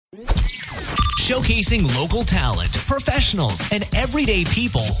Showcasing local talent, professionals, and everyday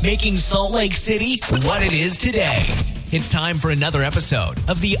people making Salt Lake City what it is today. It's time for another episode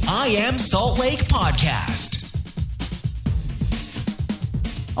of the I Am Salt Lake podcast.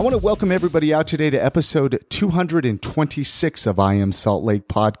 I want to welcome everybody out today to episode 226 of I Am Salt Lake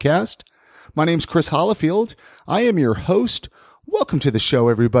podcast. My name's Chris Hollifield. I am your host. Welcome to the show,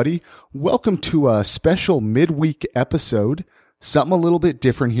 everybody. Welcome to a special midweek episode. Something a little bit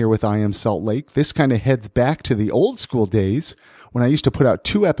different here with I Am Salt Lake. This kind of heads back to the old school days when I used to put out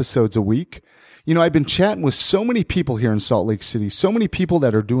 2 episodes a week. You know, I've been chatting with so many people here in Salt Lake City, so many people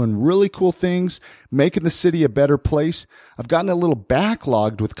that are doing really cool things, making the city a better place. I've gotten a little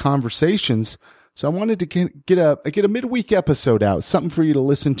backlogged with conversations, so I wanted to get a midweek episode out, something for you to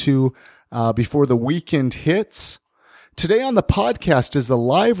listen to before the weekend hits. Today on the podcast is a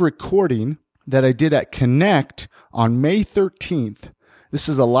live recording that I did at Connect on May 13th. This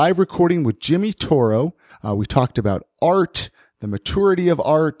is a live recording with Jimmi Toro. We talked about art, the maturity of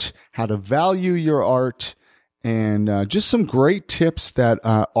art, how to value your art, and just some great tips that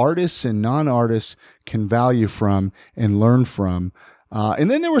artists and non-artists can value from and learn from. And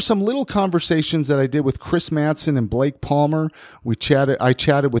then there were some little conversations that I did with Chris Madsen and Blake Palmer. I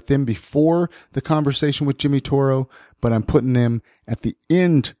chatted with them before the conversation with Jimmi Toro, but I'm putting them at the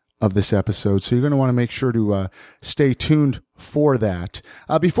end of this episode. So you're going to want to make sure to stay tuned for that.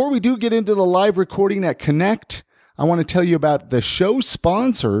 Before we do get into the live recording at Connect, I want to tell you about the show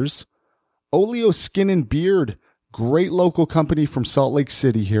sponsors. Oleo Skin and Beard, great local company from Salt Lake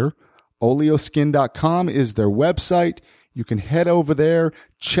City here. Oleoskin.com is their website. You can head over there,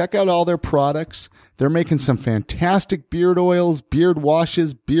 check out all their products. They're making some fantastic beard oils, beard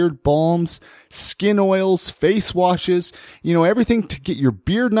washes, beard balms, skin oils, face washes, you know, everything to get your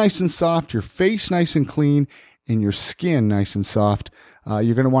beard nice and soft, your face nice and clean, and your skin nice and soft.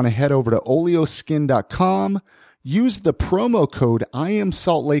 You're going to want to head over to oleoskin.com. Use the promo code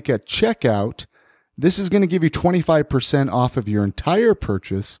IAMSaltLake at checkout. This is going to give you 25% off of your entire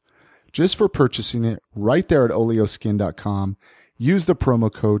purchase just for purchasing it right there at oleoskin.com. Use the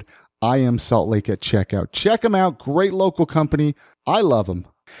promo code I Am Salt Lake at checkout. Check them out. Great local company. I love them.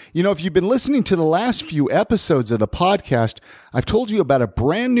 You know, if you've been listening to the last few episodes of the podcast, I've told you about a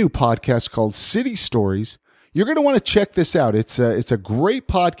brand new podcast called City Stories. You're going to want to check this out. It's a great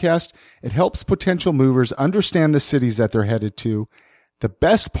podcast. It helps potential movers understand the cities that they're headed to. The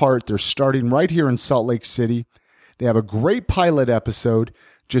best part, they're starting right here in Salt Lake City. They have a great pilot episode.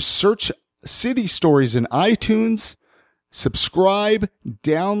 Just search City Stories in iTunes. Subscribe,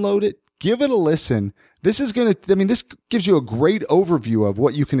 download it, give it a listen. This gives you a great overview of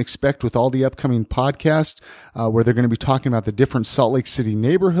what you can expect with all the upcoming podcasts, where they're going to be talking about the different Salt Lake City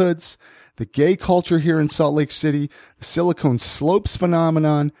neighborhoods, the gay culture here in Salt Lake City, the Silicon Slopes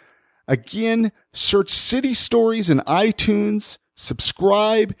phenomenon. Again, search City Stories in iTunes,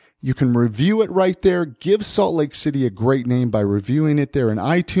 subscribe. You can review it right there. Give Salt Lake City a great name by reviewing it there in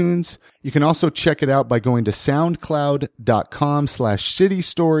iTunes. You can also check it out by going to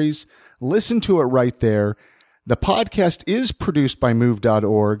soundcloud.com/citystories. Listen to it right there. The podcast is produced by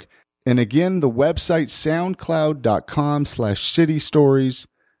move.org. And again, the website soundcloud.com/citystories.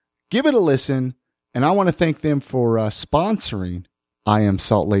 Give it a listen. And I want to thank them for sponsoring I Am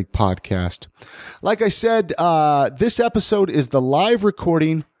Salt Lake podcast. Like I said, this episode is the live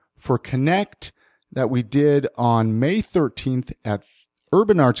recording for Connect that we did on May 13th at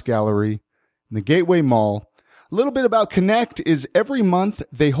Urban Arts Gallery in the Gateway Mall. A little bit about Connect is every month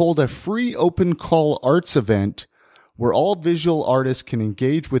they hold a free open call arts event where all visual artists can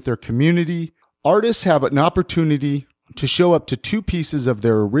engage with their community. Artists have an opportunity to show up to 2 pieces of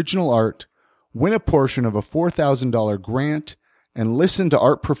their original art, win a portion of a $4,000 grant, and listen to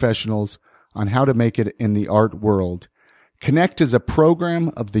art professionals on how to make it in the art world. Connect is a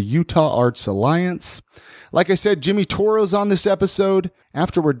program of the Utah Arts Alliance. Like I said, Jimmi Toro's on this episode.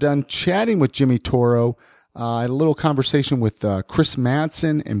 After we're done chatting with Jimmi Toro, I had a little conversation with Chris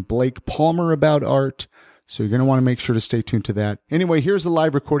Madsen and Blake Palmer about art. So you're going to want to make sure to stay tuned to that. Anyway, here's a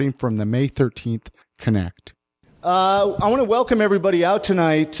live recording from the May 13th Connect. I want to welcome everybody out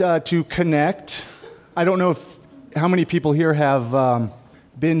tonight to Connect. I don't know how many people here have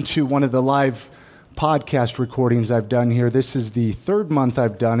been to one of the live podcast recordings I've done here. This is the 3rd month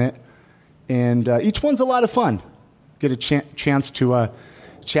I've done it, and each one's a lot of fun. Get a chance to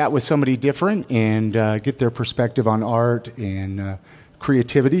chat with somebody different and get their perspective on art and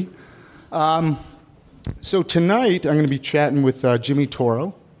creativity. So tonight I'm going to be chatting with Jimmi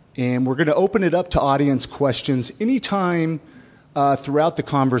Toro, and we're going to open it up to audience questions anytime throughout the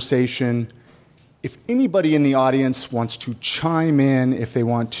conversation. if anybody in the audience wants to chime in, if they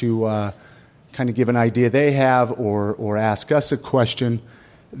want to kind of give an idea they have or ask us a question,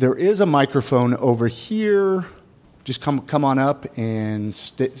 there is a microphone over here. Just come on up and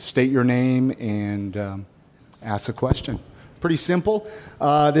state your name and ask a question. Pretty simple.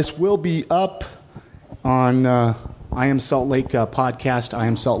 This will be up on I Am Salt Lake podcast,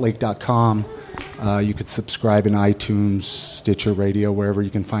 iamsaltlake.com. You could subscribe in iTunes, Stitcher Radio, wherever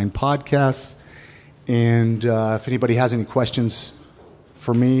you can find podcasts. And if anybody has any questions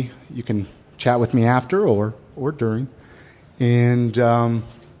for me, you can chat with me after or during. And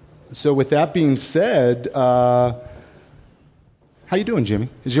so with that being said, how you doing, Jimmy?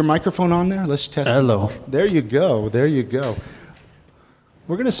 Is your microphone on there? Let's test Hello. it. There you go.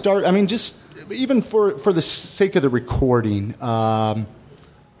 We're going to start, just even for the sake of the recording,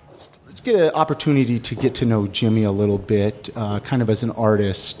 let's get an opportunity to get to know Jimmy a little bit, kind of as an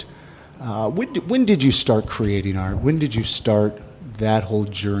artist. When did you start creating art? When did you start that whole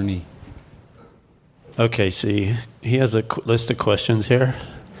journey? Okay, see, he has a list of questions here.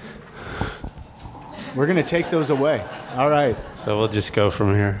 We're going to take those away. All right. So we'll just go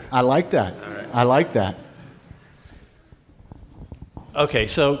from here. I like that. All right. I like that. Okay,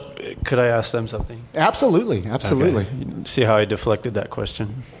 so could I ask them something? Absolutely. Okay. See how I deflected that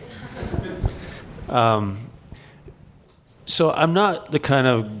question? So I'm not the kind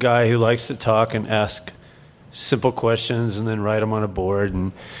of guy who likes to talk and ask simple questions and then write them on a board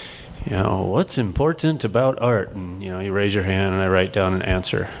and, what's important about art? And, you raise your hand and I write down an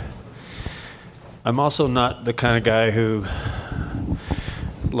answer. I'm also not the kind of guy who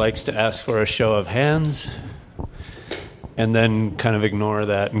likes to ask for a show of hands and then kind of ignore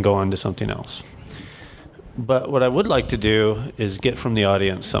that and go on to something else. But what I would like to do is get from the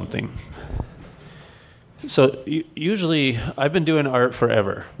audience something. So usually I've been doing art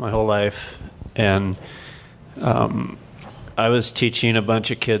forever, my whole life, and I was teaching a bunch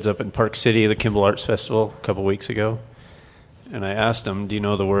of kids up in Park City, the Kimball Arts Festival, a couple weeks ago. And I asked them, do you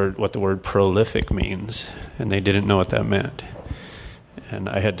know what the word prolific means? And they didn't know what that meant. And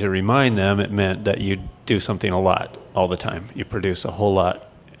I had to remind them it meant that you do something a lot all the time. You produce a whole lot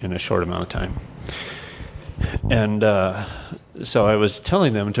in a short amount of time. And so I was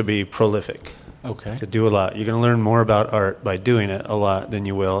telling them to be prolific. Okay. To do a lot. You're going to learn more about art by doing it a lot than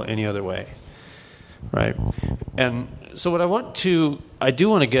you will any other way. Right? And so I do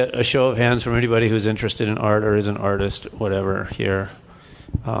want to get a show of hands from anybody who's interested in art or is an artist, whatever, here.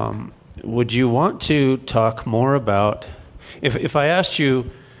 Would you want to talk more about, if I asked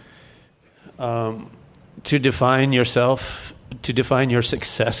you to define yourself, to define your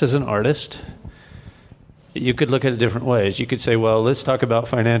success as an artist, you could look at it different ways. You could say, well, let's talk about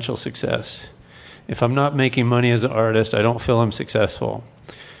financial success. If I'm not making money as an artist, I don't feel I'm successful.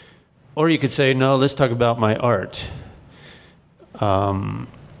 Or you could say, no, let's talk about my art.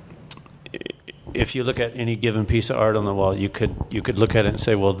 If you look at any given piece of art on the wall, you could look at it and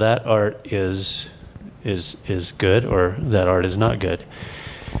say, well, that art is good, or that art is not good.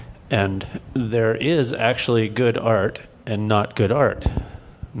 And there is actually good art and not good art.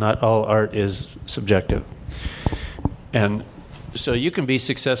 Not all art is subjective. And so you can be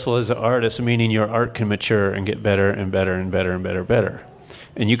successful as an artist, meaning your art can mature and get better and better and better and better.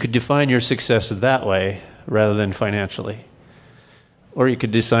 And you could define your success that way rather than financially. Or you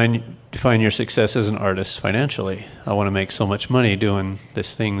could define your success as an artist financially. I want to make so much money doing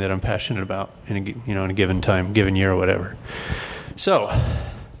this thing that I'm passionate about in a given time, given year, or whatever. So,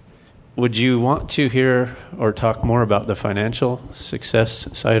 would you want to hear or talk more about the financial success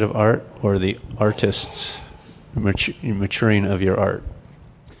side of art or the artist's maturing of your art?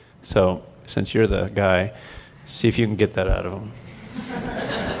 So, since you're the guy, see if you can get that out of him.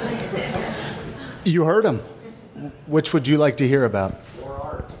 You heard him. Which would you like to hear about?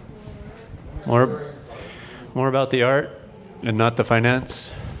 More about the art and not the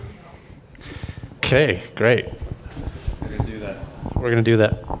finance? Okay, great. We're going to do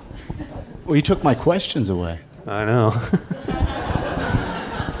that. Well, you took my questions away. I know.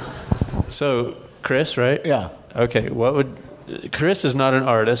 So, Chris, right? Yeah. Okay, Chris is not an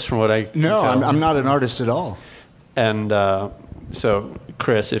artist from what I can No, tell. I'm not an artist at all. And so,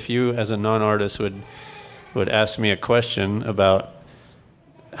 Chris, if you as a non-artist would ask me a question about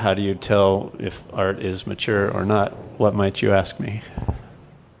how do you tell if art is mature or not, what might you ask me?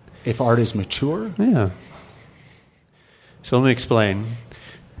 If art is mature? Yeah. So let me explain.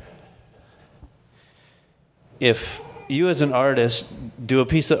 If you as an artist do a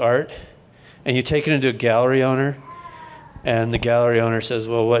piece of art and you take it into a gallery owner and the gallery owner says,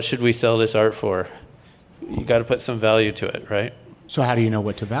 well, what should we sell this art for? You got to put some value to it, right? So how do you know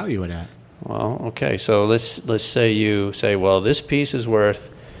what to value it at? Well, okay. So let's say you say, well, this piece is worth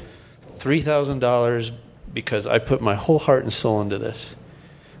 $3,000 because I put my whole heart and soul into this.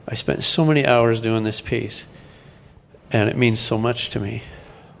 I spent so many hours doing this piece, and it means so much to me.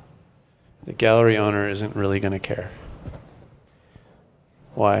 The gallery owner isn't really going to care.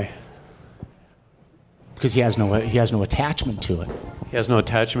 Why? Because he has no attachment to it. He has no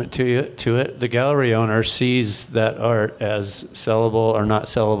attachment to it. The gallery owner sees that art as sellable or not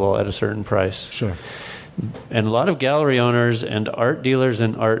sellable at a certain price. Sure. And a lot of gallery owners and art dealers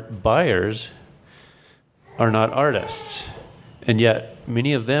and art buyers are not artists. And yet,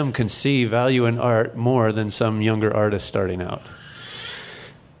 many of them can see value in art more than some younger artists starting out.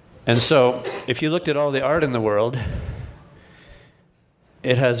 And so, if you looked at all the art in the world,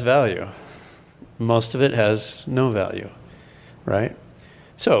 it has value. Most of it has no value, right?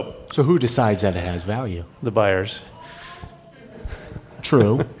 So who decides that it has value? The buyers.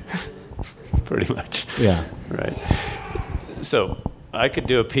 True. Pretty much. Yeah. Right. So I could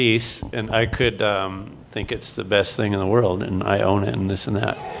do a piece, and I could think it's the best thing in the world, and I own it and this and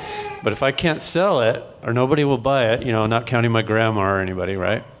that. But if I can't sell it, or nobody will buy it, not counting my grandma or anybody,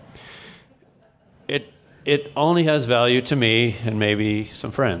 right? It only has value to me and maybe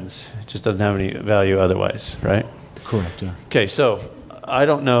some friends. It just doesn't have any value otherwise, right? Correct, yeah. Okay, so I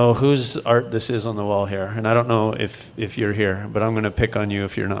don't know whose art this is on the wall here, and I don't know if you're here, but I'm going to pick on you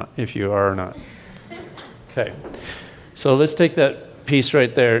if you are or not. Okay, so let's take that piece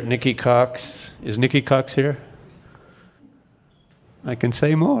right there, Nikki Cox. Is Nikki Cox here? I can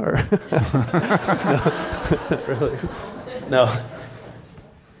say more. No, really? No.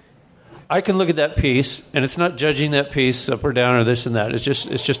 I can look at that piece, and it's not judging that piece up or down or this and that. It's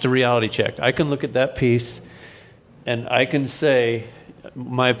just a reality check. I can look at that piece, and I can say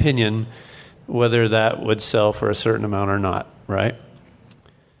my opinion whether that would sell for a certain amount or not, right?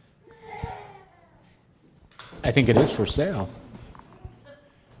 I think it is for sale.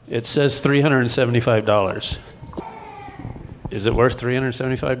 It says $375. Is it worth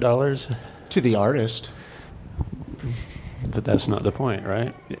 $375? To the artist. But that's not the point,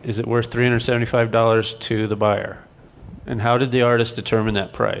 right? Is it worth $375 to the buyer? And how did the artist determine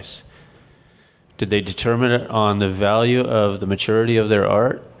that price? Did they determine it on the value of the maturity of their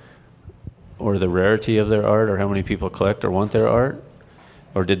art, or the rarity of their art, or how many people collect or want their art?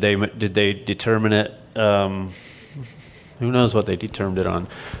 Or did they determine it, who knows what they determined it on?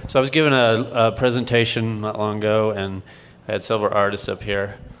 So I was given a presentation not long ago, and I had several artists up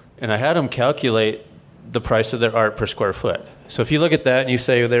here, and I had them calculate the price of their art per square foot. So if you look at that and you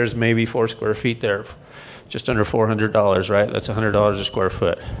say there's maybe 4 square feet there, just under $400, right? That's $100 a square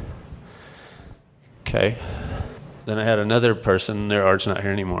foot. Okay. Then I had another person, their art's not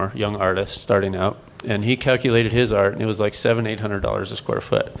here anymore, young artist starting out, and he calculated his art, and it was like $700-800 a square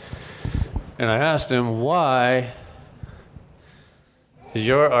foot. And I asked him, why is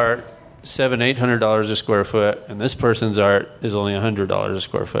your art $700-800 a square foot, and this person's art is only $100 a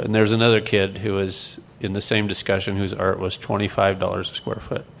square foot? And there's another kid who was in the same discussion whose art was $25 a square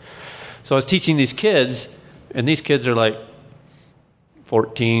foot. So I was teaching these kids, and these kids are like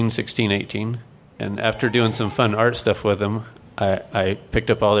 14, 16, 18. And after doing some fun art stuff with them, I picked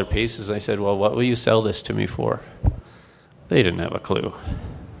up all their pieces, and I said, well, what will you sell this to me for? They didn't have a clue,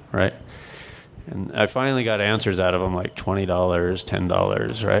 right? And I finally got answers out of them like $20,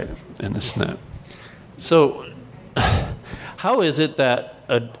 $10, right? And this and that. So how is it that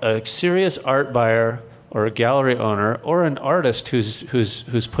a serious art buyer or a gallery owner or an artist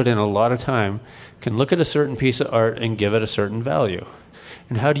who's put in a lot of time can look at a certain piece of art and give it a certain value?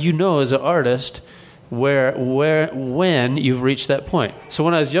 And how do you know as an artist when you've reached that point? So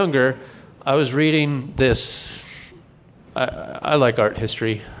when I was younger, I was reading this. I like art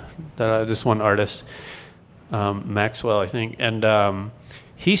history. This one artist, Maxwell, I think, and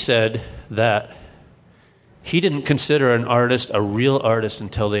he said that he didn't consider an artist a real artist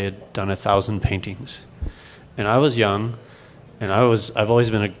until they had done 1,000 paintings. And I was young, and I've always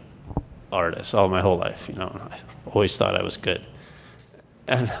been an artist all my whole life. I always thought I was good.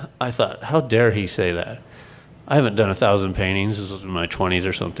 And I thought, how dare he say that? I haven't done 1,000 paintings. This was in my 20s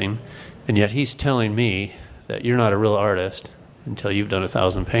or something. And yet he's telling me that you're not a real artist until you've done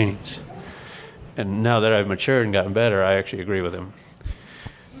 1,000 paintings. And now that I've matured and gotten better, I actually agree with him.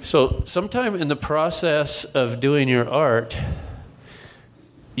 So sometime in the process of doing your art,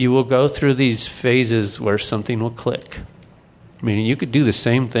 you will go through these phases where something will click. Meaning you could do the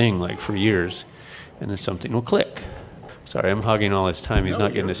same thing like for years, and then something will click. Sorry, I'm hogging all his time. He's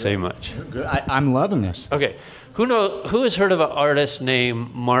not getting to say much. You're good. I'm loving this. Okay. Who has heard of an artist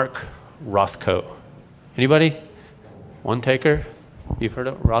named Mark Rothko? Anybody? One taker? You've heard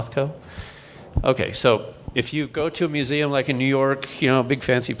of Rothko? Okay, so if you go to a museum like in New York, a big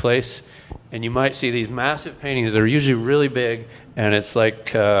fancy place, and you might see these massive paintings that are usually really big, and it's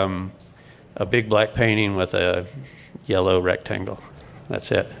like a big black painting with a yellow rectangle.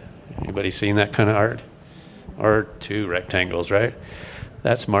 That's it. Anybody seen that kind of art? Or two rectangles, right?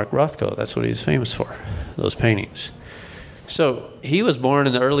 That's Mark Rothko. That's what he's famous for, those paintings. So he was born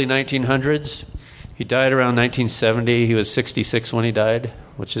in the early 1900s. He died around 1970. He was 66 when he died,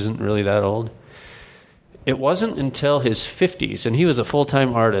 which isn't really that old. It wasn't until his 50s, and he was a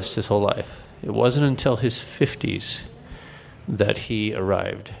full-time artist his whole life. It wasn't until his 50s that he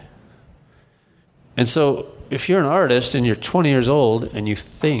arrived. And so if you're an artist and you're 20 years old and you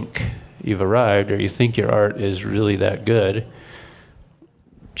think you've arrived or you think your art is really that good,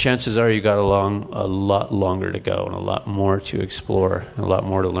 chances are you got a lot longer to go and a lot more to explore and a lot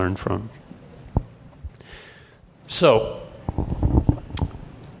more to learn from. So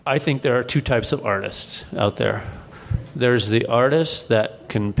I think there are two types of artists out there. There's the artist that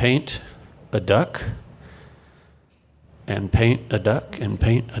can paint a duck and paint a duck and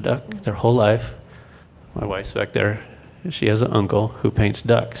paint a duck their whole life. My wife's back there. She has an uncle who paints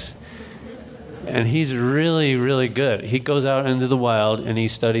ducks. And he's really, really good. He goes out into the wild and he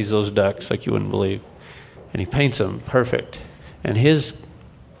studies those ducks like you wouldn't believe. And he paints them perfect. And his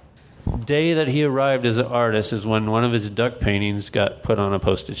day that he arrived as an artist is when one of his duck paintings got put on a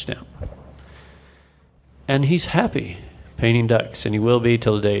postage stamp. And he's happy painting ducks, and he will be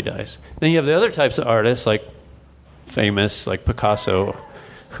till the day he dies. Then you have the other types of artists, like famous, like Picasso,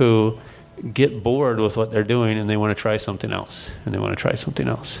 who get bored with what they're doing and they want to try something else. And they want to try something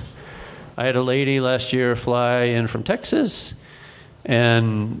else. I had a lady last year fly in from Texas,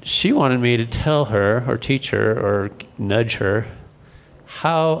 and she wanted me to tell her or teach her or nudge her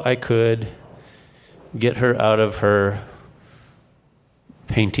how I could get her out of her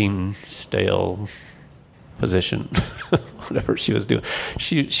painting stale position, whatever she was doing.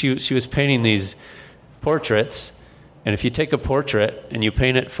 She was painting these portraits, and if you take a portrait and you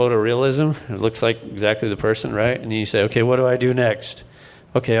paint it photorealism, it looks like exactly the person, right? And you say, okay, what do I do next?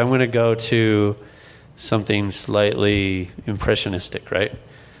 Okay, I'm going to go to something slightly impressionistic, right?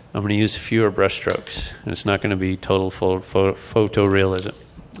 I'm going to use fewer brushstrokes, and it's not going to be total photorealism.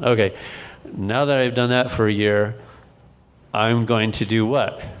 Okay, now that I've done that for a year, I'm going to do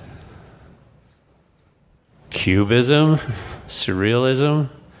what? Cubism? Surrealism?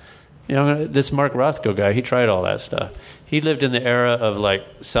 This Mark Rothko guy, he tried all that stuff. He lived in the era of like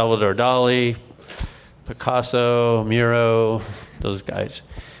Salvador Dali, Picasso, Miro, those guys.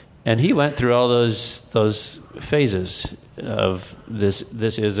 And he went through all those phases of this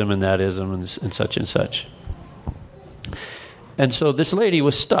ism and that ism and such and such. And so this lady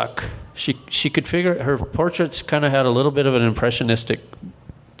was stuck. She could figure, her portraits kind of had a little bit of an impressionistic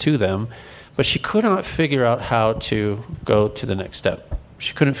to them, but she could not figure out how to go to the next step.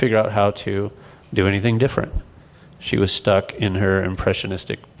 She couldn't figure out how to do anything different. She was stuck in her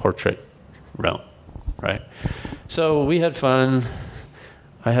impressionistic portrait realm, right? So we had fun.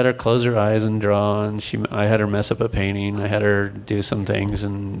 I had her close her eyes and draw, and I had her mess up a painting. I had her do some things,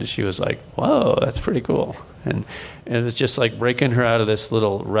 and she was like, whoa, that's pretty cool. And it was just like breaking her out of this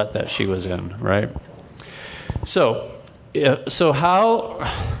little rut that she was in, right? So how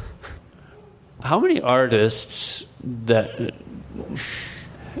many artists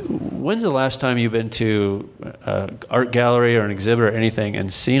when's the last time you've been to an art gallery or an exhibit or anything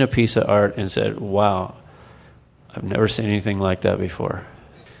and seen a piece of art and said, wow, I've never seen anything like that before?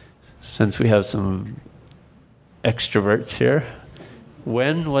 Since we have some extroverts here,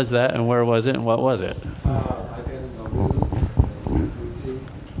 when was that and where was it and what was it? I've been in the Louvre.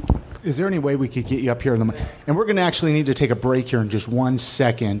 Is there any way we could get you up here? And we're going to actually need to take a break here in just 1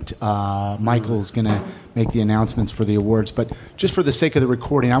 second. Michael's going to make the announcements for the awards. But just for the sake of the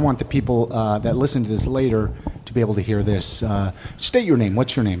recording, I want the people that listen to this later to be able to hear this. State your name.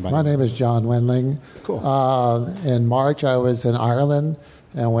 What's your name? My name is John Wendling. Cool. In March, I was in Ireland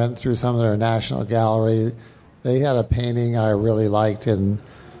and went through some of their National Gallery. They had a painting I really liked, and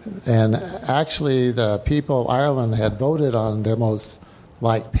actually the people of Ireland had voted on their most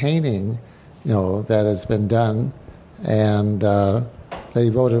liked painting, that has been done, and they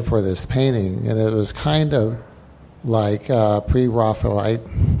voted for this painting, and it was kind of like pre-Raphaelite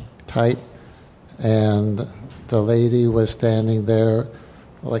type, and the lady was standing there,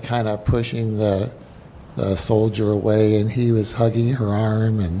 like kind of pushing the soldier away, and he was hugging her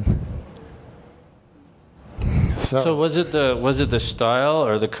arm, and so was it the style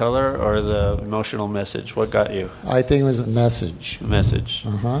or the color or the emotional message? What got you? I think it was a message. Message.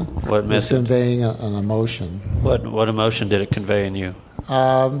 Uh-huh. What message? It's conveying an emotion. What emotion did it convey in you?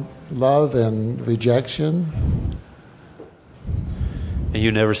 Love and rejection. And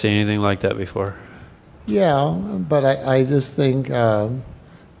you never seen anything like that before? Yeah, but I just think, to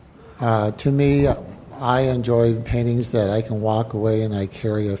me, I enjoy paintings that I can walk away and I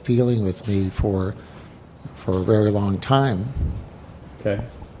carry a feeling with me for a very long time. Okay.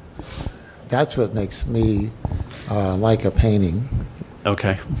 That's what makes me like a painting.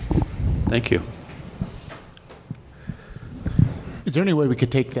 Okay. Thank you. Is there any way we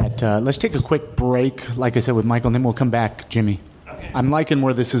could take that? Let's take a quick break, like I said, with Michael, and then we'll come back, Jimmy. Okay. I'm liking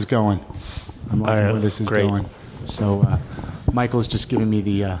where this is going. Where this is great. going. So Michael's just giving me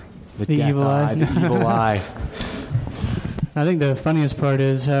the death evil eye. the evil eye. I think the funniest part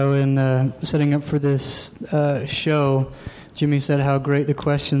is how in setting up for this show, Jimmy said how great the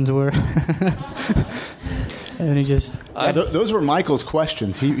questions were. And then he just... those were Michael's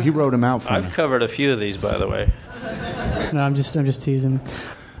questions. He wrote them out for me. I've covered a few of these, by the way. No, I'm just teasing.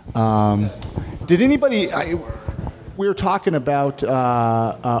 Did anybody... we were talking about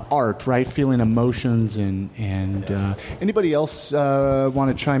art, right? Feeling emotions, and anybody else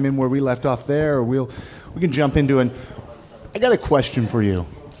want to chime in where we left off there? Or we can jump into it. I got a question for you.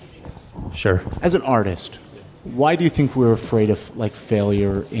 Sure. As an artist, why do you think we're afraid of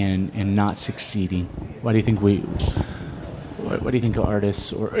failure and not succeeding? Why do you think what do you think of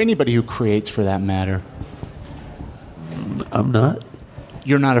artists or anybody who creates, for that matter? I'm not.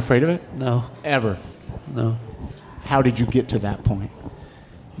 You're not afraid of it? No. Ever? No. How did you get to that point?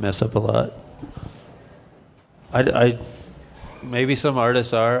 Mess up a lot. I maybe some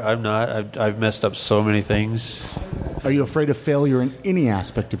artists are. I'm not. I've messed up so many things. Are you afraid of failure in any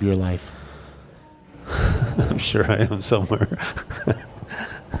aspect of your life? I'm sure I am somewhere.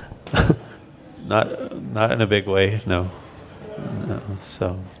 Not in a big way, no.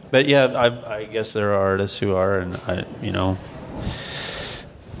 So, but yeah, I guess there are artists who are, and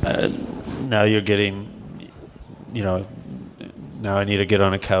now you're getting, now I need to get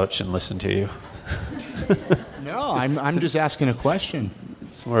on a couch and listen to you. No, I'm just asking a question.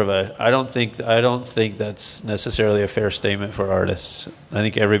 It's more of a. I don't think that's necessarily a fair statement for artists. I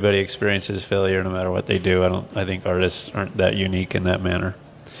think everybody experiences failure no matter what they do. I think artists aren't that unique in that manner.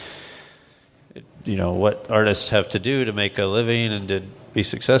 What artists have to do to make a living and to be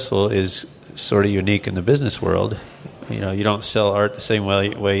successful is sort of unique in the business world. You don't sell art the same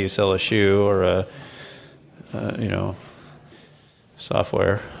way you sell a shoe or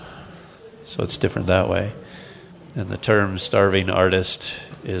software. So it's different that way. And the term "starving artist"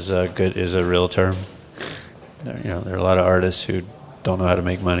 is a real term. There are a lot of artists who don't know how to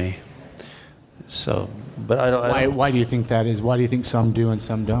make money. So, but I don't. Why do you think that is? Why do you think some do and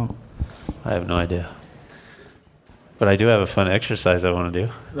some don't? I have no idea. But I do have a fun exercise I want to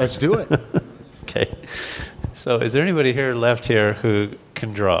do. Let's do it. Okay. So, is there anybody left here who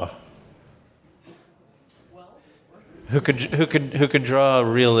can draw? Who can draw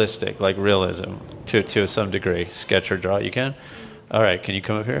realistic, like realism, to some degree? Sketch or draw? You can? All right. Can you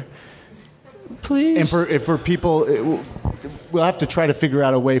come up here? Please. And for people, we'll have to try to figure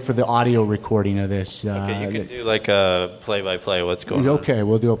out a way for the audio recording of this. Okay, you can do like a play-by-play. What's going on? Okay,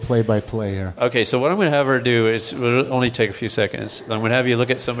 we'll do a play-by-play here. Okay, so what I'm going to have her do is it'll only take a few seconds. I'm going to have you look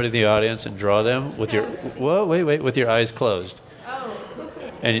at somebody in the audience and draw them with your with your eyes closed. Oh.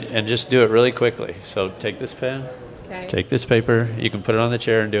 And just do it really quickly. So take this pen. Okay. Take this paper. You can put it on the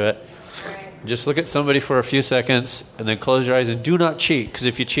chair and do it. Right. Just look at somebody for a few seconds and then close your eyes and do not cheat, because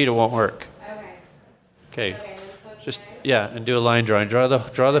if you cheat, it won't work. Okay. Just and do a line drawing. Draw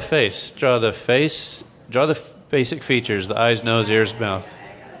the face. Draw the face. Draw the basic features: the eyes, nose, ears, mouth.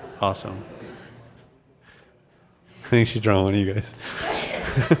 Awesome. I think she's drawing one of you guys.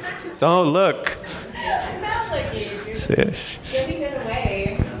 Don't look. It sounds like you. You're giving it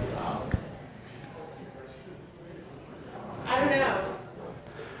away. I don't know.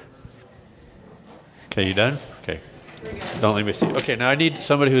 Okay, you done? Okay. Don't let me see. Okay, now I need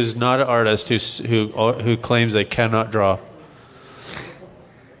somebody who's not an artist who claims they cannot draw.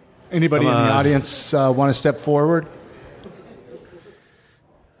 Anybody in the audience want to step forward?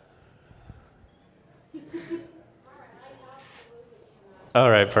 All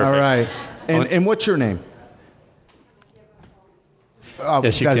right, perfect. All right. And what's your name? Oh,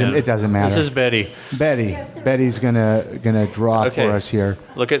 Yes, you can. It doesn't matter. This is Betty. Betty. Betty's gonna draw Okay. for us here.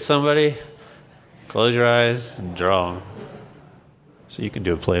 Look at somebody, close your eyes, and draw them. So you can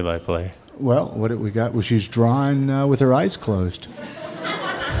do a play-by-play. Well, what did we got? Well, she's drawing with her eyes closed.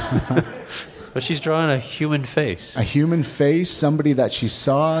 But she's drawing a human face. A human face, somebody that she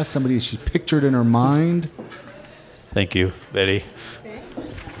saw, somebody she pictured in her mind. Thank you, Betty.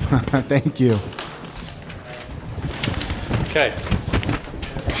 Thank you. Okay.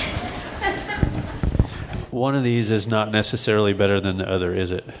 one of these is not necessarily better than the other,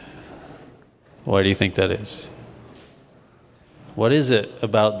 is it? Why do you think that is? What is it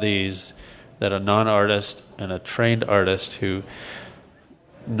about these that a non-artist and a trained artist who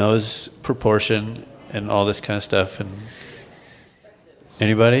knows proportion and all this kind of stuff, and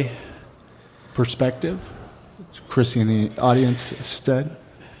anybody? Perspective? Chrissy in the audience said.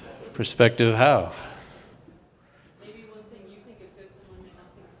 Perspective how? Maybe one thing you think is good, someone may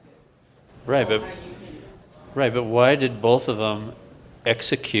not think is good. Right, but why did both of them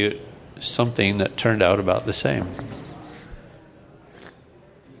execute something that turned out about the same?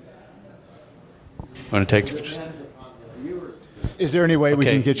 Want to take? Is there any way we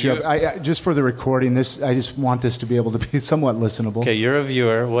Okay, can get you up? Just for the recording, I just want this to be able to be somewhat listenable. Okay, you're a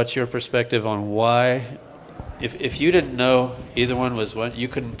viewer. What's your perspective on why? If you didn't know either one was one, you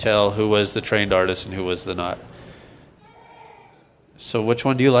couldn't tell who was the trained artist and who was the not. So which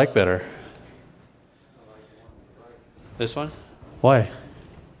one do you like better? This one? Why?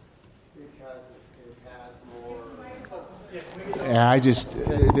 Yeah, I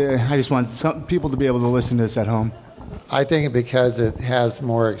just want some people to be able to listen to this at home. I think because it has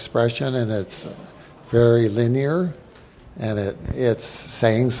more expression and it's very linear, and it's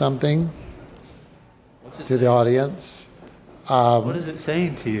saying something to the audience. What is it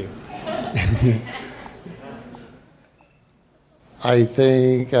saying to you? I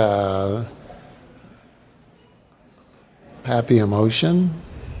think happy emotion.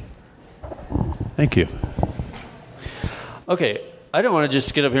 Thank you. Okay, I don't want to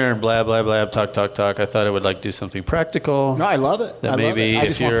just get up here and blah, blah, blah, talk. I thought I would like do something practical. No, I love it. That I maybe love it. I if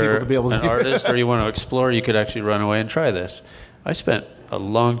just want people you're to be able to an artist or you want to explore, you could actually run away and try this. I spent a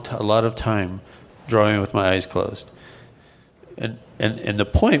lot of time drawing with my eyes closed. And the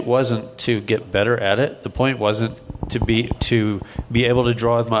point wasn't to get better at it. The point wasn't to be able to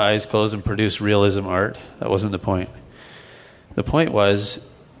draw with my eyes closed and produce realism art. That wasn't the point. The point was,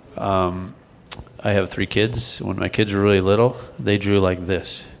 I have 3 kids. When my kids were really little, they drew like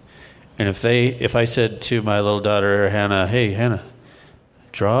this. And if I said to my little daughter Hannah, "Hey Hannah,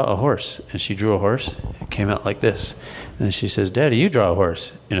 draw a horse," and she drew a horse, it came out like this. And then she says, "Daddy, you draw a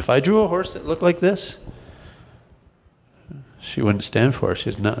horse." And if I drew a horse that looked like this, she wouldn't stand for it.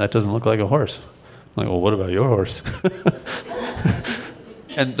 She said, "No, that doesn't look like a horse." I'm like, "Well, what about your horse?"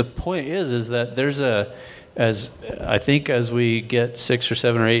 And the point is that there's as we get 6 or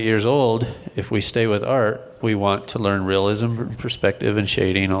 7 or 8 years old, if we stay with art, we want to learn realism, perspective, and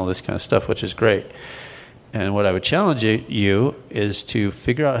shading, all this kind of stuff, which is great. And what I would challenge you is to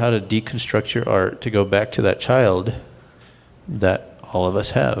figure out how to deconstruct your art to go back to that child that all of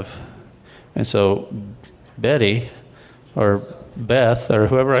us have. And so Betty, or Beth, or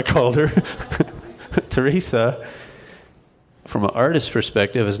whoever I called her, Teresa, from an artist's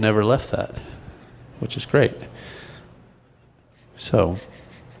perspective, has never left that, which is great. So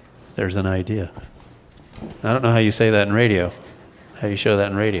there's an idea. I don't know how you say that in radio, how you show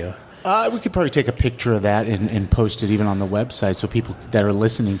that in radio. We could probably take a picture of that and post it even on the website so people that are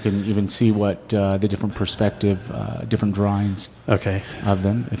listening can even see what the different perspective, different drawings of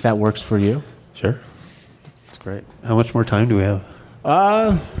them, if that works for you. Sure. That's great. How much more time do we have?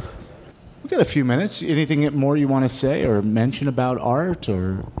 We've got a few minutes. Anything more you want to say or mention about art?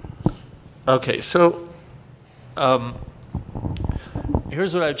 Or Okay, so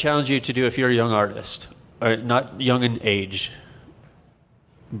here's what I challenge you to do if you're a young artist. Or not young in age,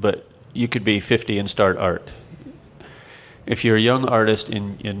 but you could be 50 and start art. If you're a young artist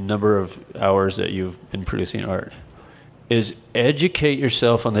in number of hours that you've been producing art, is educate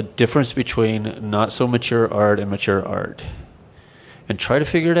yourself on the difference between not so mature art and mature art. And try to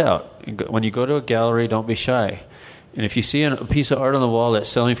figure it out. When you go to a gallery, don't be shy. And if you see a piece of art on the wall that's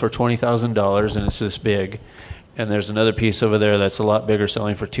selling for $20,000 and it's this big, and there's another piece over there that's a lot bigger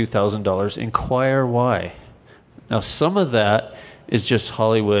selling for $2,000, inquire why. Now, some of that is just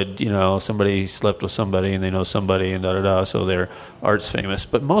Hollywood, somebody slept with somebody and they know somebody and da-da-da, so their art's famous.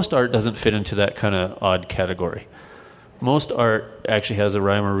 But most art doesn't fit into that kind of odd category. Most art actually has a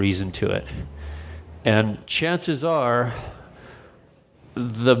rhyme or reason to it. And chances are,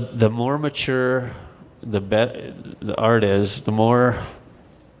 the more mature the art is, the more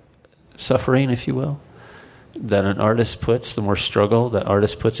suffering, if you will, that an artist puts, the more struggle that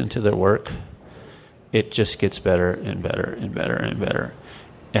artist puts into their work, it just gets better and better and better and better.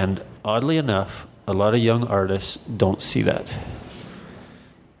 And oddly enough, a lot of young artists don't see that.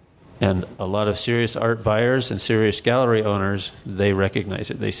 And a lot of serious art buyers and serious gallery owners, they recognize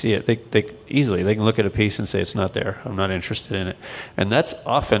it. They see it. They can look at a piece and say, it's not there. I'm not interested in it. And that's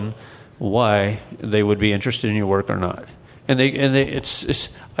often why they would be interested in your work or not. And it's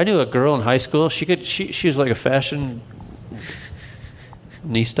I knew a girl in high school. She was like a fashion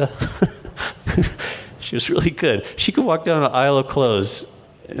nista. She was really good. She could walk down an aisle of clothes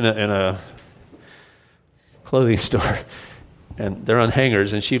in a clothing store, and they're on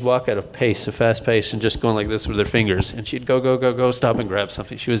hangers, and she'd walk at a fast pace, and just going like this with her fingers, and she'd go, stop and grab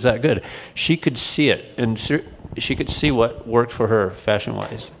something. She was that good. She could see it, and she could see what worked for her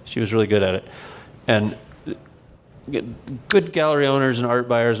fashion-wise. She was really good at it. And good gallery owners and art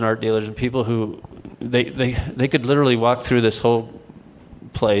buyers and art dealers and people who, they could literally walk through this whole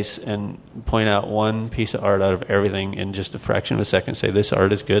place and point out one piece of art out of everything in just a fraction of a second, say this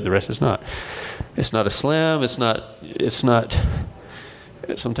art is good, the rest is not. It's not a slam, it's not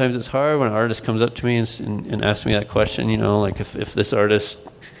sometimes it's hard when an artist comes up to me and asks me that question, like if this artist,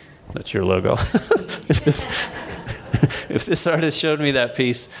 that's your logo, if this artist showed me that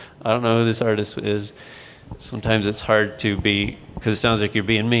piece, I don't know who this artist is. Sometimes it's hard to be, because it sounds like you're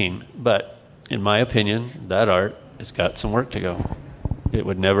being mean, but in my opinion, that art has got some work to go. It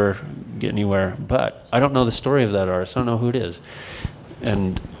would never get anywhere. But I don't know the story of that artist. I don't know who it is.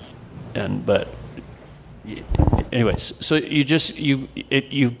 But anyways, so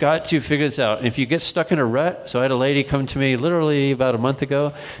you've got to figure this out. And if you get stuck in a rut, so I had a lady come to me literally about a month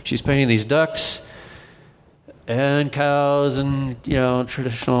ago. She's painting these ducks and cows and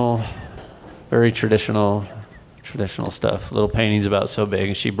very traditional stuff. Little paintings about so big.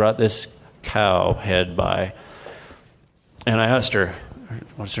 And she brought this cow head by, and I asked her,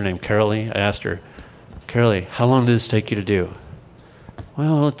 what's her name, Carolee? I asked her, Carolee, how long did this take you to do?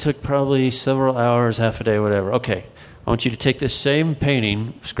 Well, it took probably several hours, half a day, whatever. Okay, I want you to take this same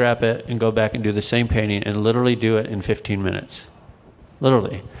painting, scrap it, and go back and do the same painting and literally do it in 15 minutes.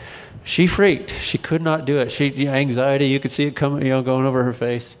 Literally. She freaked. She could not do it. Anxiety, you could see it coming, going over her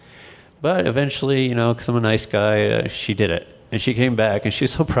face. But eventually, because I'm a nice guy, she did it. And she came back, and she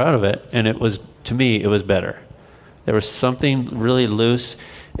was so proud of it. And to me, it was better. There was something really loose.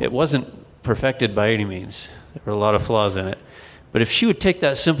 It wasn't perfected by any means. There were a lot of flaws in it. But if she would take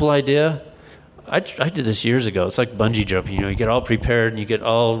that simple idea, I did this years ago. It's like bungee jumping. You get all prepared and you get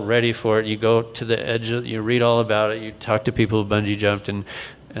all ready for it. You go to the edge, you read all about it. You talk to people who bungee jumped, and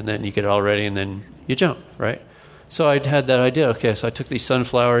then you get all ready, and then you jump, right? So I had that idea. Okay, so I took these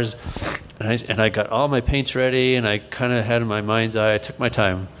sunflowers, and I got all my paints ready, and I kind of had in my mind's eye. I took my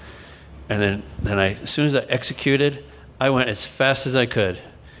time. And then as soon as I executed, I went as fast as I could.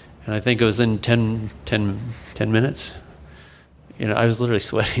 And I think it was in 10 minutes. I was literally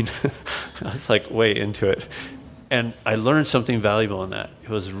sweating. I was like way into it. And I learned something valuable in that. It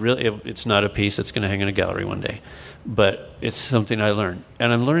was really, it's not a piece that's going to hang in a gallery one day, but it's something I learned.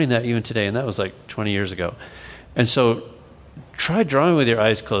 And I'm learning that even today, and that was like 20 years ago. And so try drawing with your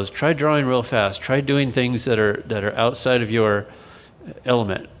eyes closed. Try drawing real fast. Try doing things that are outside of your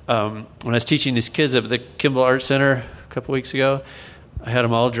element. When I was teaching these kids at the Kimball Art Center a couple weeks ago, I had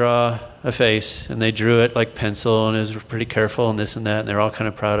them all draw a face, and they drew it like pencil, and it was pretty careful and this and that, and they're all kind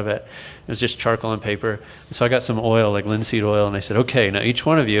of proud of it. It was just charcoal and paper. And so I got some oil, like linseed oil, and I said, okay, now each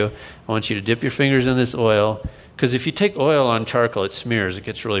one of you, I want you to dip your fingers in this oil, because if you take oil on charcoal, it smears, it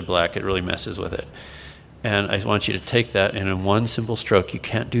gets really black, it really messes with it. And I want you to take that, and in one simple stroke, you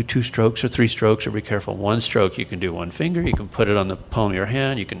can't do 2 strokes or 3 strokes, or be careful. One stroke, you can do one finger, you can put it on the palm of your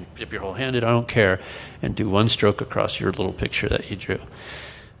hand, you can dip your whole hand in, I don't care, and do one stroke across your little picture that you drew.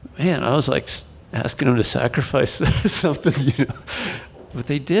 Man, I was like asking them to sacrifice something, But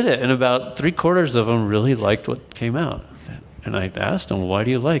they did it, and about 3/4 of them really liked what came out. And I asked them, why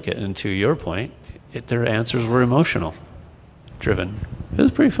do you like it? And to your point, their answers were emotional driven. It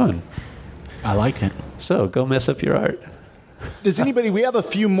was pretty fun. I like it. So go mess up your art. Does anybody? We have a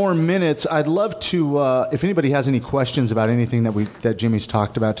few more minutes. I'd love to. If anybody has any questions about anything that Jimmy's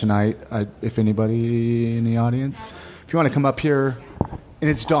talked about tonight, if anybody in the audience, if you want to come up here, and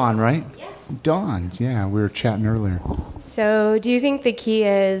it's Dawn, right? Yeah. Dawn. Yeah, we were chatting earlier. So, do you think the key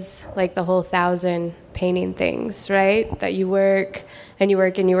is like the whole 1,000 painting things, right? That you work and you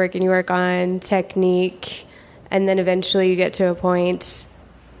work and you work and you work on technique, and then eventually you get to a point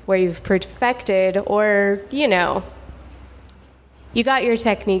where you've perfected, or, you got your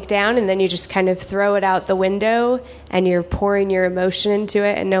technique down, and then you just kind of throw it out the window and you're pouring your emotion into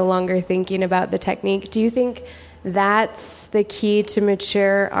it and no longer thinking about the technique. Do you think that's the key to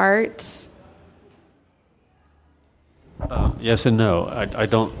mature art? Yes and no.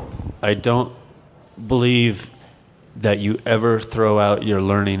 I don't believe that you ever throw out your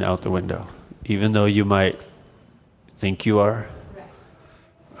learning out the window, even though you might think you are.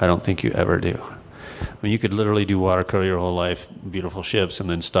 I don't think you ever do. I mean, you could literally do watercolor your whole life, beautiful ships, and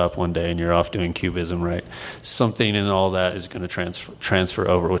then stop one day and you're off doing cubism, right? Something in all that is going to transfer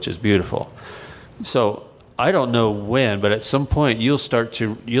over, which is beautiful. So I don't know when, but at some point you'll start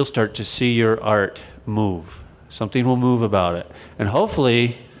to see your art move. Something will move about it, and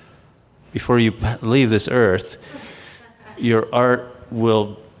hopefully, before you leave this earth, your art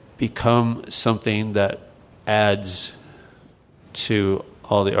will become something that adds to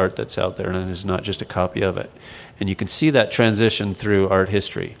all the art that's out there and is not just a copy of it. And you can see that transition through art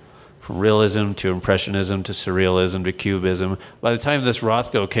history, from realism to impressionism to surrealism to cubism. By the time this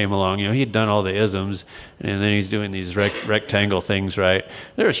Rothko came along, he'd done all the isms, and then he's doing these rectangle things, right?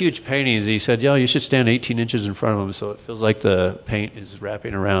 There were huge paintings. He said, you should stand 18 inches in front of them so it feels like the paint is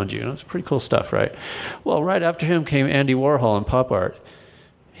wrapping around you. It's pretty cool stuff, right? Well, right after him came Andy Warhol in pop art.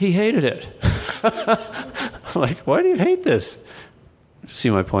 He hated it. I'm like, why do you hate this?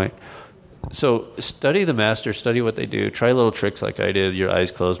 See my point? So study the master, study what they do, try little tricks like I did, your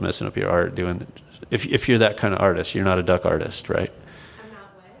eyes closed, messing up your art, if you're that kind of artist. You're not a duck artist, right? I'm not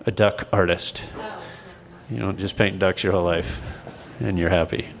what? A duck artist. Oh. You don't just paint ducks your whole life and you're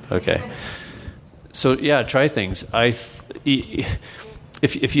happy. Okay. So yeah, try things. If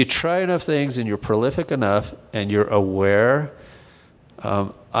you try enough things and you're prolific enough and you're aware,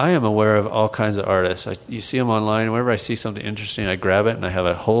 I am aware of all kinds of artists. You see them online, and whenever I see something interesting, I grab it, and I have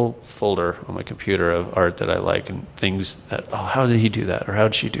a whole folder on my computer of art that I like and things that, how did he do that, or how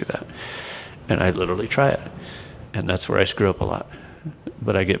did she do that? And I literally try it. And that's where I screw up a lot.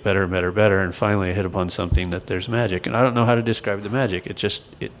 But I get better and better and better, and finally I hit upon something that there's magic. And I don't know how to describe the magic. It just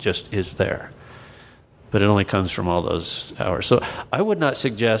is there. But it only comes from all those hours. So I would not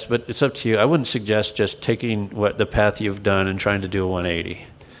suggest, but it's up to you, I wouldn't suggest just taking the path you've done and trying to do a 180.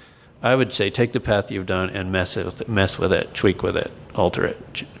 I would say take the path you've done and mess with it, tweak with it, alter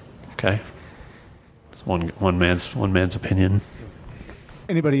it. Okay? It's one man's opinion.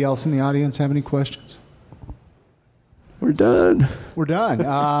 Anybody else in the audience have any questions? We're done.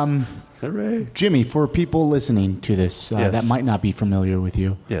 Hooray. Jimmy, for people listening to this that might not be familiar with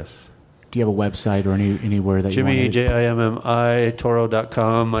you. Yes. Do you have a website or anywhere that Jimmy, you want Jimmi,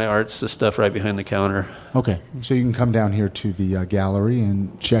 Toro.com. My art's the stuff right behind the counter. Okay. So you can come down here to the gallery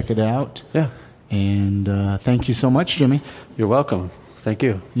and check it out. Yeah. And thank you so much, Jimmy. You're welcome. Thank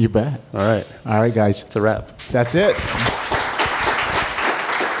you. You bet. All right. All right, guys. It's a wrap. That's it.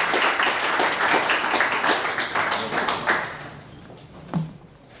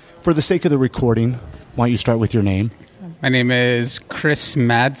 For the sake of the recording, why don't you start with your name? My name is Chris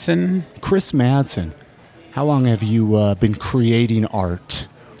Madsen. Chris Madsen. How long have you been creating art?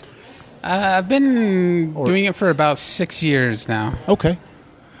 I've been doing it for about 6 years now. Okay.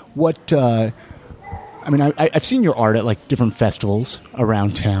 What? I've seen your art at like different festivals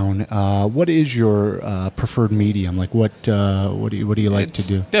around town. What is your preferred medium? Like, what do you like to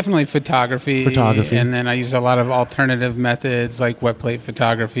do? Definitely photography. Photography, and then I use a lot of alternative methods like wet plate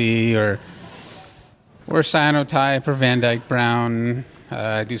photography or cyanotype or Van Dyke Brown.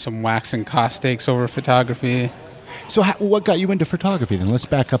 I do some wax and caustics over photography. So what got you into photography then? Let's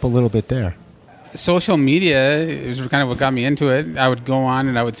back up a little bit there. Social media is kind of what got me into it. I would go on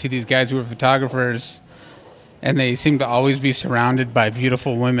and I would see these guys who were photographers, and they seemed to always be surrounded by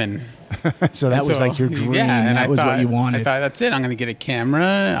beautiful women. So that was like your dream. Yeah, and that was what you wanted. I thought, that's it. I'm going to get a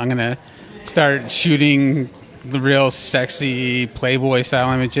camera. I'm going to start shooting the real sexy Playboy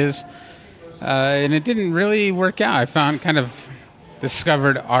style images. And it didn't really work out. I found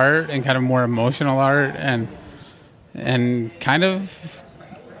discovered art and kind of more emotional art and kind of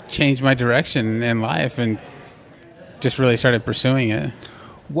changed my direction in life and just really started pursuing it.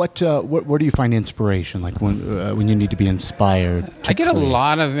 Where do you find inspiration? Like when you need to be inspired? I get a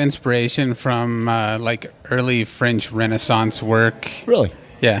lot of inspiration from like early French Renaissance work. Really?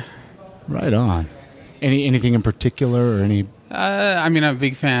 Yeah. Right on. Anything in particular or any? I'm a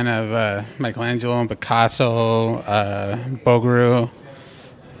big fan of Michelangelo and Picasso, Bouguereau.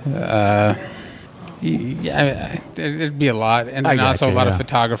 There'd be a lot. And then also a lot of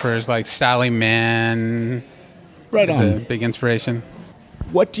photographers like Sally Mann. Right on. Is a big inspiration.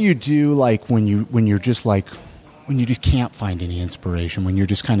 What do you do like when you just can't find any inspiration, when you're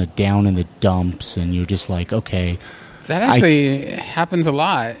just kind of down in the dumps and you're just like, okay. That actually happens a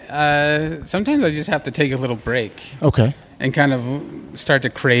lot. Sometimes I just have to take a little break. Okay. And kind of start to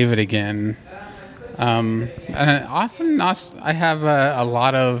crave it again. And often I have a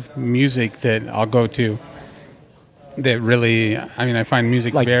lot of music that I'll go to that really, I find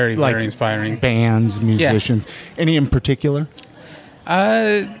music very, very inspiring. Bands, musicians. Yeah. Any in particular?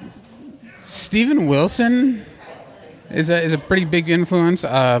 Steven Wilson is a pretty big influence.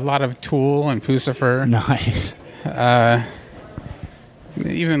 A lot of Tool and Pucifer. Nice.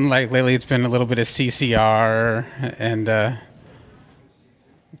 Even like lately, it's been a little bit of CCR and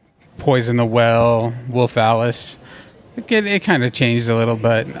Poison the Well, Wolf Alice. It kind of changed a little,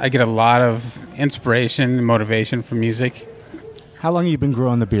 but I get a lot of inspiration and motivation from music. How long have you been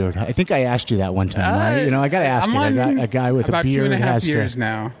growing the beard? I think I asked you that one time, right? You know, I got to ask you. A guy with a beard about has 2.5 years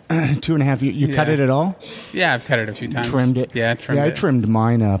now. 2.5 years. You cut it at all? Yeah, I've cut it a few times. Trimmed it? Yeah, trimmed it. I trimmed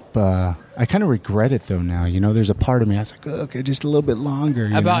mine up. I kind of regret it, though, now. You know, there's a part of me, I was like, oh, okay, just a little bit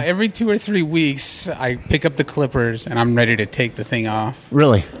longer. About every 2 or 3 weeks, I pick up the clippers, and I'm ready to take the thing off.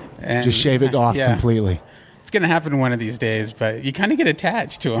 Really? And just shave it off completely? It's going to happen one of these days, but you kind of get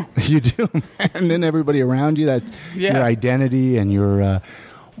attached to them. You do, and then everybody around you, that's your identity and your...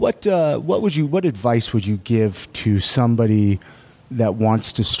 What advice would you give to somebody that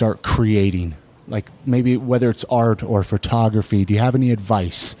wants to start creating? Like maybe whether it's art or photography, do you have any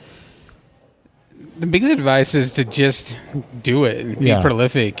advice? The biggest advice is to just do it and be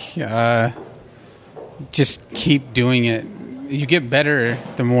prolific. Just keep doing it. You get better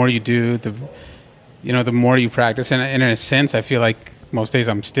the more you do, the more you practice. And in a sense, I feel like most days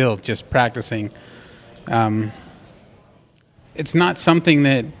I'm still just practicing. It's not something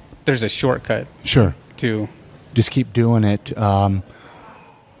that there's a shortcut. Sure. To just keep doing it.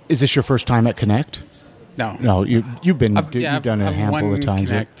 Is this your first time at Connect? No. You've done it a handful of times.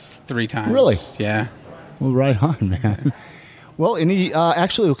 Connect 3 times. Really? Yeah. Well, right on, man. Well,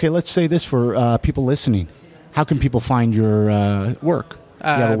 let's say this for people listening. How can people find your work? Do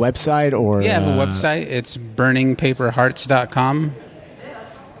you have a website or? Yeah, I have a website. It's burningpaperhearts.com.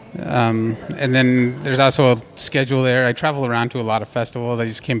 And then there's also a schedule there. I travel around to a lot of festivals. I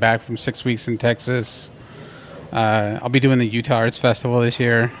just came back from 6 weeks in Texas. I'll be doing the Utah Arts Festival this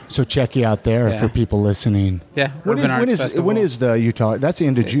year. So check you out there for people listening. Yeah, when is the Utah? That's the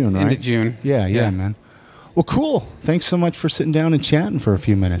end of June, right? End of June. Yeah, man. Well, cool. Thanks so much for sitting down and chatting for a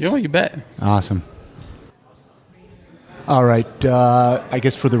few minutes. You bet. Awesome. All right. I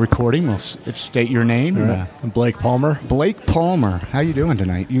guess for the recording, we'll state your name. Right. I'm Blake Palmer. Blake Palmer. How you doing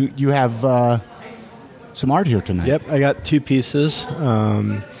tonight? You have some art here tonight. Yep. I got 2 pieces.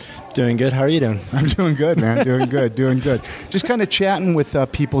 Doing good. How are you doing? I'm doing good, man. Doing good. Just kind of chatting with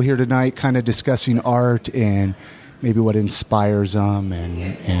people here tonight, kind of discussing art and maybe what inspires them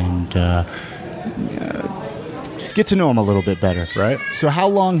and get to know them a little bit better. Right. So how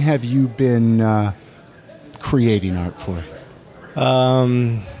long have you been creating art for?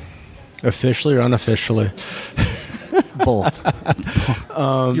 Officially or unofficially? Both.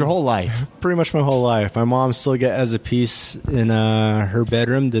 Your whole life? Pretty much my whole life. My mom still has a piece in her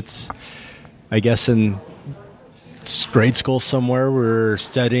bedroom that's, I guess, in grade school somewhere. We're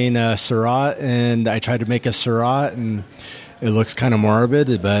studying Seurat, and I tried to make a Seurat, and it looks kind of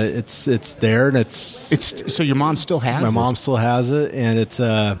morbid, but it's there, and it's so your mom still has my mom still has it, and it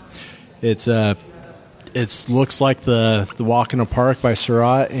looks like the Walk in the Park by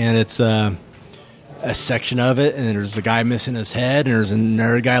Seurat, and it's a section of it, and there's a guy missing his head, and there's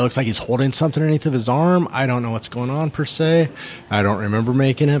another guy looks like he's holding something underneath of his arm. I don't know what's going on per se. I don't remember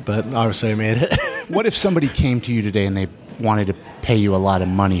making it, but obviously I made it. What if somebody came to you today and they wanted to pay you a lot of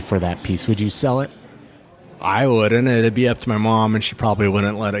money for that piece? Would you sell it? I wouldn't. It'd be up to my mom, and she probably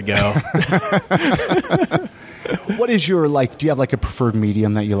wouldn't let it go. What is your, do you have a preferred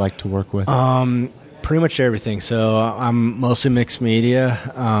medium that you like to work with? Pretty much everything. So I'm mostly mixed media.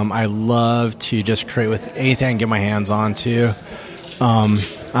 I love to just create with anything I can get my hands on to. I'm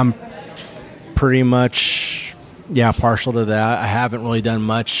pretty much, partial to that. I haven't really done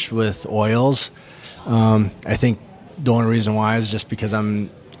much with oils. I think the only reason why is just because I'm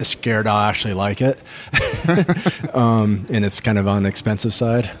scared I'll actually like it. And it's kind of on the expensive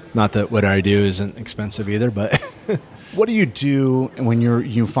side. Not that what I do isn't expensive either, but... What do you do when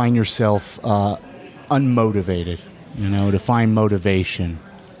you find yourself unmotivated? To find motivation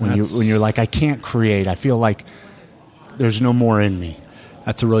when you're like, I can't create. I feel like there's no more in me.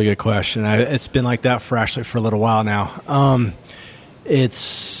 That's a really good question. It's been like that for a little while now.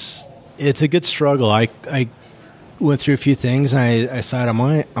 It's a good struggle. I went through a few things, and I decided I'm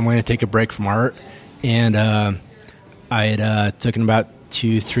going to take a break from art, and I had taken about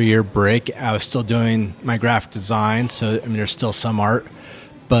 2-3 year break. I was still doing my graphic design, so there's still some art,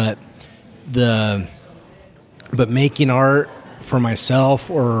 but making art for myself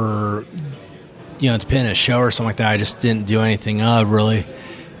or to put in a show or something like that, I just didn't do anything of really,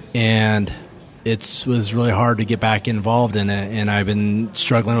 and it was really hard to get back involved in it, and I've been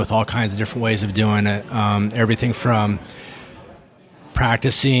struggling with all kinds of different ways of doing it. Everything from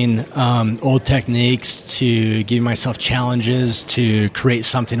practicing old techniques to give myself challenges to create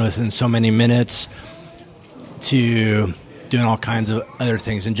something within so many minutes to doing all kinds of other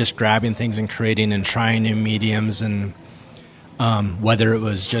things and just grabbing things and creating and trying new mediums, and whether it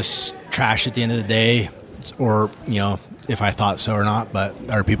was just trash at the end of the day or, if I thought so or not, but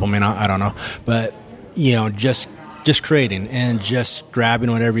other people may not, I don't know. But, just creating and just grabbing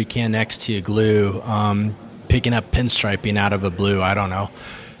whatever you can next to you, glue, picking up pinstriping out of a blue, I don't know.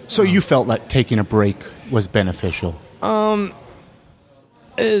 So you felt like taking a break was beneficial? It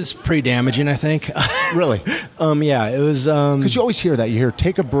was pretty damaging, I think. Really? Yeah, it was... Because you always hear that. You hear,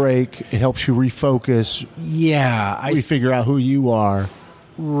 take a break, it helps you refocus. Yeah. You figure out who you are,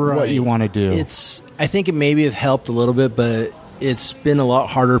 right, what you want to do. I think it maybe have helped a little bit, but it's been a lot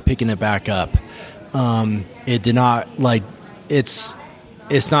harder picking it back up. It did not, it's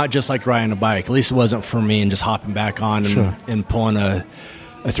not just like riding a bike. At least it wasn't for me, and just hopping back on and pulling a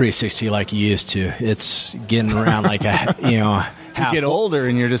 360 like you used to. It's getting around like a, you get older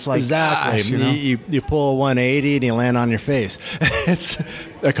and you're just like, exactly. Gosh, you pull a 180 and you land on your face. It's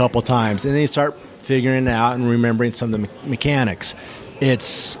a couple times. And then you start figuring it out and remembering some of the mechanics.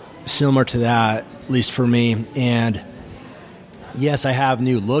 It's similar to that, at least for me. And yes, I have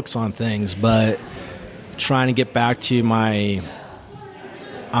new looks on things, but trying to get back to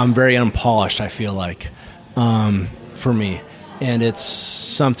I'm very unpolished, I feel like, for me. And it's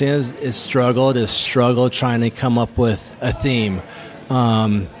something is struggled trying to come up with a theme,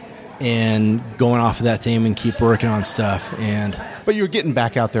 and going off of that theme and keep working on stuff. But you're getting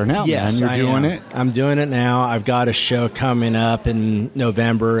back out there now, yes, man. You're doing it. I'm doing it now. I've got a show coming up in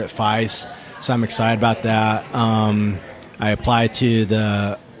November at FICE, so I'm excited about that. I applied to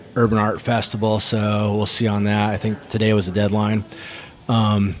the Urban Art Festival, so we'll see on that. I think today was the deadline.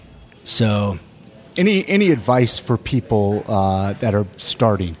 So... Any advice for people that are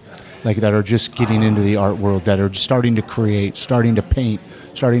starting, like that are just getting into the art world, that are starting to create, starting to paint,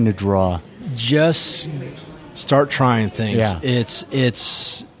 starting to draw? Just start trying things. Yeah.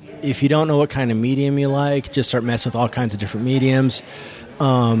 It's if you don't know what kind of medium you like, just start messing with all kinds of different mediums.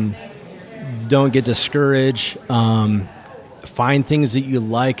 Don't get discouraged. Find things that you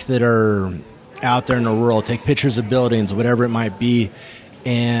like that are out there in the world. Take pictures of buildings, whatever it might be,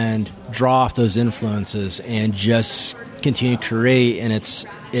 and draw off those influences and just continue to create. And it's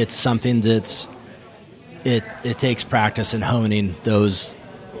something that's it takes practice and honing those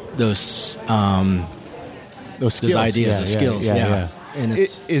skills, those ideas, skills. Yeah. And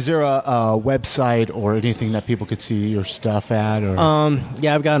is there a website or anything that people could see your stuff at? Or?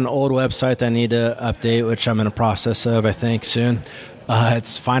 Yeah, I've got an old website that I need to update, which I'm in the process of, I think, soon.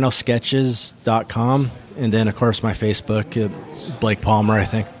 It's finalsketches.com. And then, of course, my Facebook, Blake Palmer, I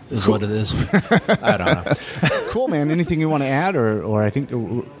think, is what it is. I don't know. Cool, man. Anything you want to add? Or I think...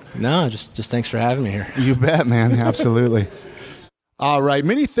 No, just thanks for having me here. You bet, man. Absolutely. All right.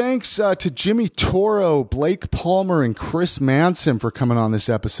 Many thanks to Jimmi Toro, Blake Palmer, and Chris Madsen for coming on this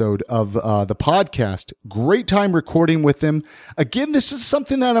episode of the podcast. Great time recording with them. Again, this is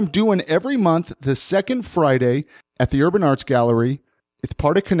something that I'm doing every month, the second Friday at the Urban Arts Gallery. It's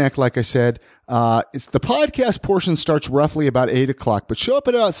part of Connect, like I said. It's the podcast portion starts roughly about 8 o'clock, but show up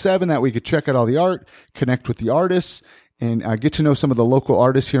at about 7 that we could check out all the art, connect with the artists, and get to know some of the local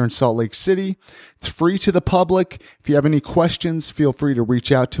artists here in Salt Lake City. It's free to the public. If you have any questions, feel free to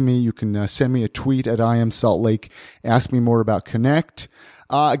reach out to me. You can send me a tweet at I Am Salt Lake. Ask me more about Connect.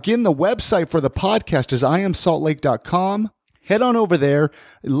 Again, the website for the podcast is iamsaltlake.com. Head on over there.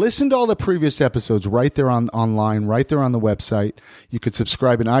 Listen to all the previous episodes right there online, right there on the website. You could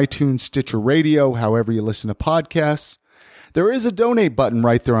subscribe in iTunes, Stitcher Radio, however you listen to podcasts. There is a donate button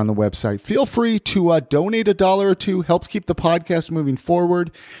right there on the website. Feel free to donate $1 or $2. Helps keep the podcast moving forward.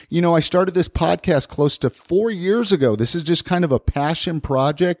 I started this podcast close to 4 years ago. This is just kind of a passion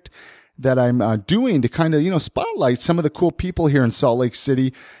project that I'm doing to kind of, spotlight some of the cool people here in Salt Lake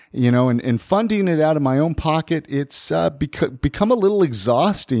City, and funding it out of my own pocket. It's become a little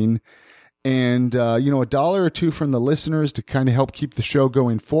exhausting. And, $1 or $2 from the listeners to kind of help keep the show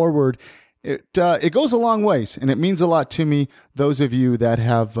going forward. It goes a long ways, and it means a lot to me, those of you that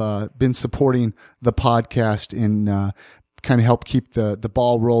have been supporting the podcast and kind of help keep the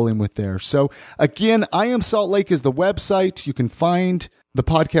ball rolling with there. So, again, I Am Salt Lake is the website. You can find the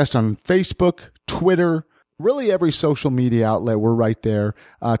podcast on Facebook, Twitter, really every social media outlet. We're right there.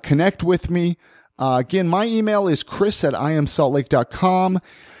 Connect with me. Again, my email is chris@iamsaltlake.com.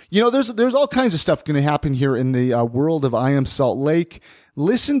 There's all kinds of stuff going to happen here in the world of I Am Salt Lake.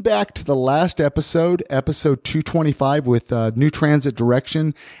 Listen back to the last episode 225 with New Transit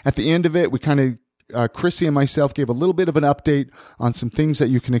Direction. At the end of it, we kind of Chrissy and myself gave a little bit of an update on some things that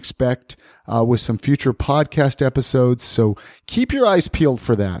you can expect with some future podcast episodes. So keep your eyes peeled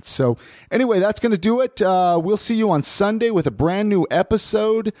for that. So anyway, that's going to do it. We'll see you on Sunday with a brand new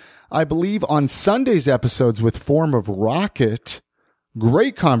episode. I believe on Sunday's episodes with Form of Rocket.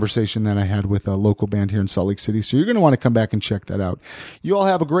 Great conversation that I had with a local band here in Salt Lake City. So you're going to want to come back and check that out. You all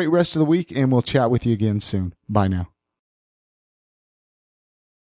have a great rest of the week, and we'll chat with you again soon. Bye now.